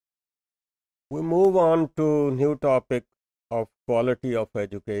We move on to new topic of quality of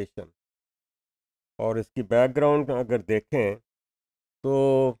education. और इसकी background अगर देखें तो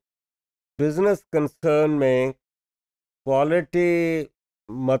बिजनेस कंसर्न में क्वालिटी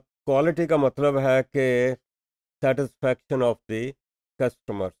क्वालिटी का मतलब है कि सेटिस्फैक्शन ऑफ द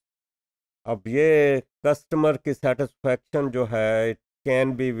कस्टमर. अब ये कस्टमर की सेटिस्फैक्शन जो है it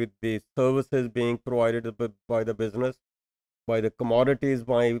can be with the services being provided by the business, by the commodities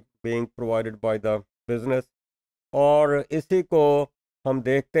being provided by the business. और इसी को हम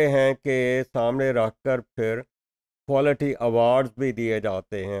देखते हैं कि सामने रखकर फिर क्वालिटी अवार्ड्स भी दिए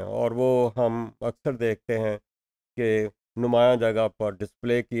जाते हैं और वो हम अक्सर देखते हैं कि नुमाया जगह पर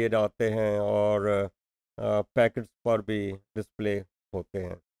डिस्प्ले किए जाते हैं और पैकेट्स पर भी डिस्प्ले होते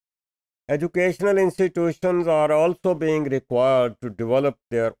हैं. Educational institutions are also being required to develop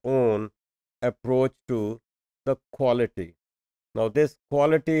their own approach to the quality. Now, this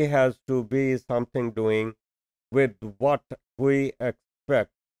quality has to be something doing with what we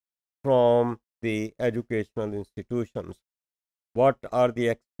expect from the educational institutions. What are the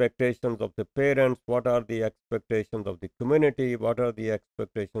expectations of the parents? What are the expectations of the community? What are the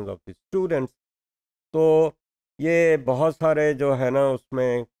expectations of the students? तो ये बहुत सारे जो है ना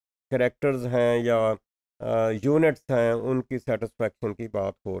उसमें characters हैं या यूनिट्स हैं, उनकी सेटिस्फैक्शन की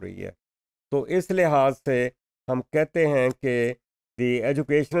बात हो रही है. तो इस लिहाज से हम कहते हैं कि the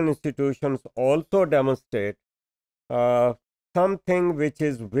educational institutions also demonstrate something which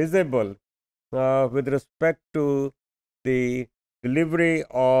is visible with respect to the delivery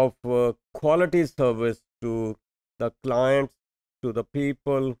of quality service to the clients, to the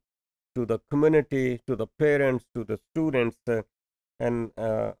people, to the community, to the parents, to the students,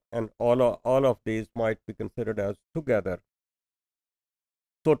 and all of these might be considered as together.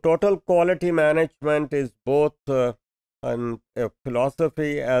 So total quality management is both a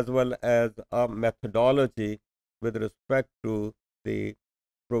philosophy as well as a methodology with respect to the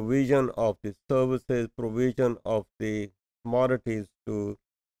provision of the services, provision of the commodities to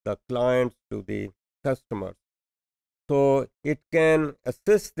the clients, to the customers. So it can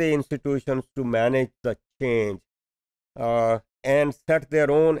assist the institutions to manage the change and set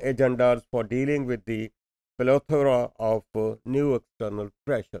their own agendas for dealing with the plethora of new external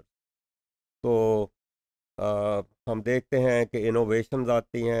pressures. तो हम देखते हैं कि innovations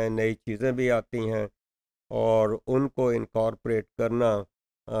आती हैं, नई चीज़ें भी आती हैं और उनको इनकॉर्पोरेट करना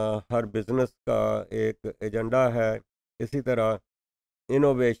हर बिज़नेस का एक एजेंडा है. इसी तरह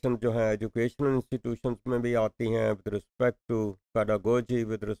इनोवेशन जो है एजुकेशनल इंस्टीट्यूशंस में भी आती हैं with respect to pedagogy,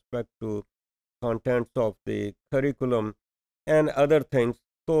 with respect to contents of the curriculum and other things.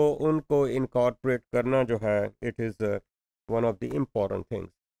 तो उनको इनकॉर्पोरेट करना जो है it is one of the important things.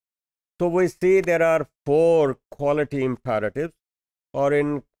 तो we C there are 4 quality imperatives और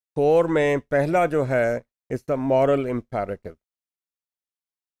इन 4 में पहला जो है इट्स द मॉरल इम्पेरेटिव.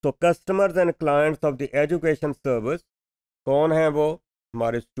 तो customers and clients of the education service कौन है वो?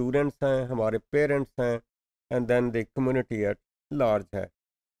 हमारे स्टूडेंट्स हैं, हमारे पेरेंट्स हैं, and then the community at large है.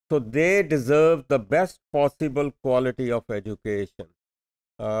 So they deserve the best possible quality of education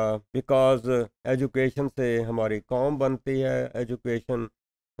because education से हमारी कौम बनती है, education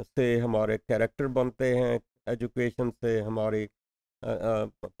से हमारे कैरेक्टर बनते हैं, education से हमारी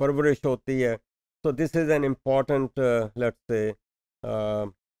परवरिश होती है. So this is an important let's say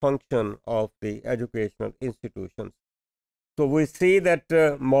function of the educational institutions. So we see that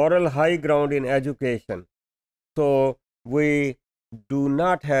moral high ground in education. So we do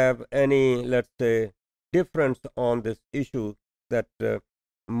not have any, let's say, difference on this issue that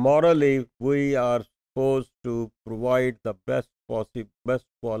morally we are supposed to provide the best possible, best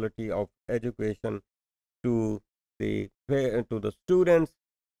quality of education to the students,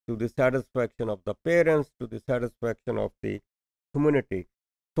 to the satisfaction of the parents, to the satisfaction of the community.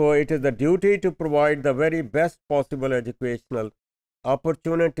 So it is the duty to provide the very best possible educational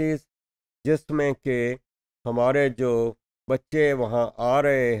opportunities जिसमें के हमारे जो बच्चे वहाँ आ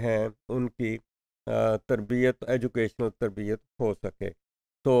रहे हैं उनकी तरबियत, एजुकेशनल तरबियत हो सके.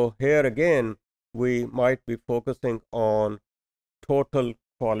 तो here again we might be focusing on total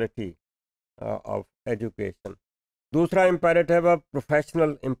quality of education. दूसरा imperative है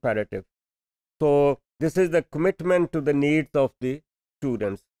professional imperative. So this is the commitment to the needs of the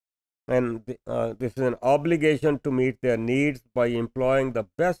students, and this is an obligation to meet their needs by employing the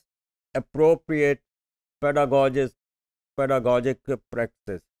best appropriate pedagogic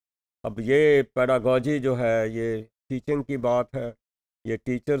practices. अब ये pedagogy जो है ये teaching की बात है, ये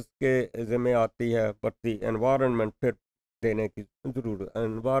teachers के ज़िम्मे आती है, बट दी एनवायरनमेंट फिर देने की ज़रूरत,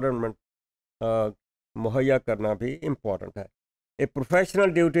 एनवायरनमेंट मुहैया करना भी इम्पॉर्टेंट है. a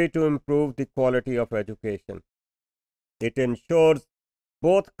professional duty to improve the quality of education. It ensures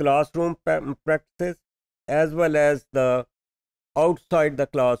both classroom practices as well as the outside the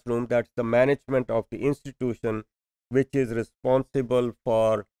classroom, that's the management of the institution, which is responsible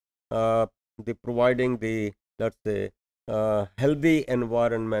for uh, the providing the, let's say, healthy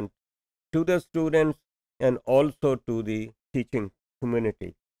environment to the students and also to the teaching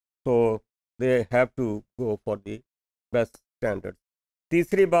community. So they have to go for the best standards.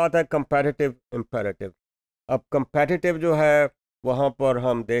 तीसरी बात है competitive imperative. अब competitive जो है वहाँ पर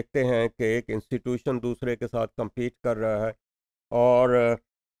हम देखते हैं कि एक इंस्टीट्यूशन दूसरे के साथ compete कर रहा है और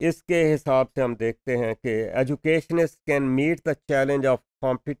इसके हिसाब से हम देखते हैं कि educationists can meet the challenge of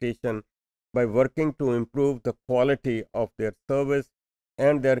competition by working to improve the quality of their service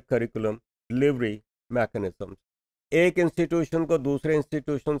and their curriculum delivery mechanisms. एक इंस्टीट्यूशन को दूसरे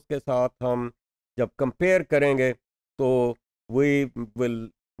इंस्टीट्यूशंस के साथ हम जब कंपेयर करेंगे तो we will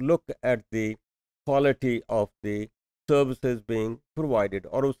look at the quality of the services being provided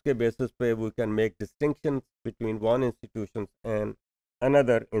और उसके basis पे we can make distinctions between one institution and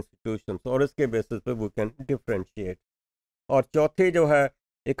another institutions और इसके basis पे we can differentiate. और चौथी जो है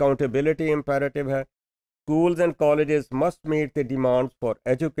accountability imperative है. Schools and colleges must meet the demands for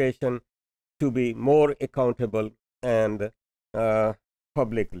education to be more accountable and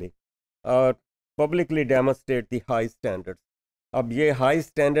publicly publicly demonstrate the high standards. अब ये हाई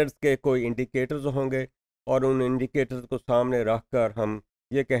स्टैंडर्ड्स के कोई इंडिकेटर्स होंगे और उन इंडिकेटर्स को सामने रखकर हम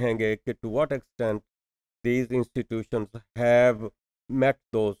ये कहेंगे कि to what extent these institutions have met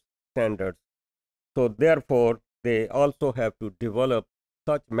those standards. So therefore, they also have to develop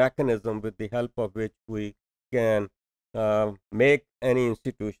such mechanism with the help of which we can make any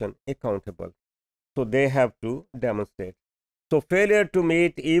institution accountable. So they have to demonstrate. So failure to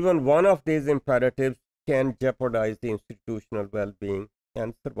meet even one of these imperatives can jeopardize the institutional well-being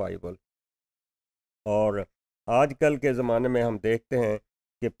and survival. और आजकल के ज़माने में हम देखते हैं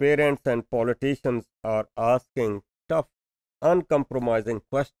कि parents and politicians are asking tough, uncompromising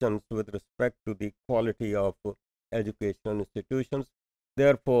questions with respect to the quality of educational institutions.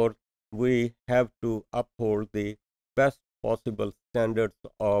 Therefore, we have to uphold the best possible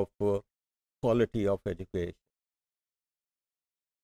standards of quality of education.